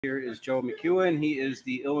Here is Joe McEwen. He is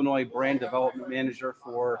the Illinois Brand Development Manager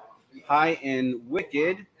for High and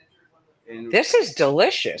Wicked. And this is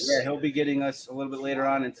delicious. yeah, he'll be getting us a little bit later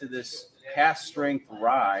on into this cast strength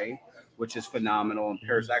rye, which is phenomenal and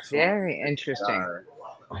pairs excellent. Very interesting.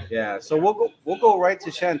 Yeah, so we'll go right to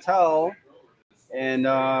Chantel, and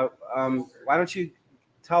why don't you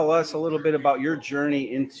tell us a little bit about your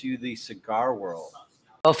journey into the cigar world?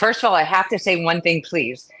 Well, first of all, I have to say one thing,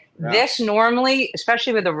 please. Yeah. This normally,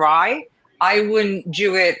 especially with a rye, I wouldn't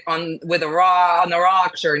do it with a raw on the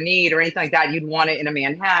rocks or neat or anything like that. You'd want it in a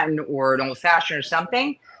Manhattan or an old fashioned or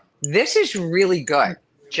something. This is really good.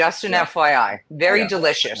 Just an FYI. Very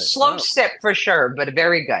delicious. Slow sip for sure, but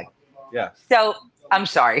very good. Yeah. So I'm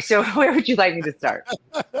sorry. So where would you like me to start?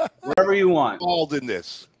 Wherever you want. Involved in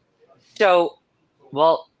this. So,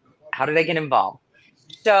 well, how did I get involved?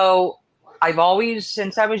 So I've always,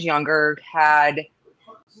 since I was younger, had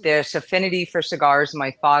this affinity for cigars.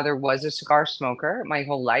 My father was a cigar smoker my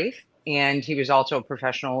whole life, and he was also a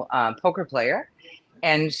professional poker player.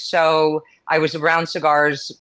 And so I was around cigars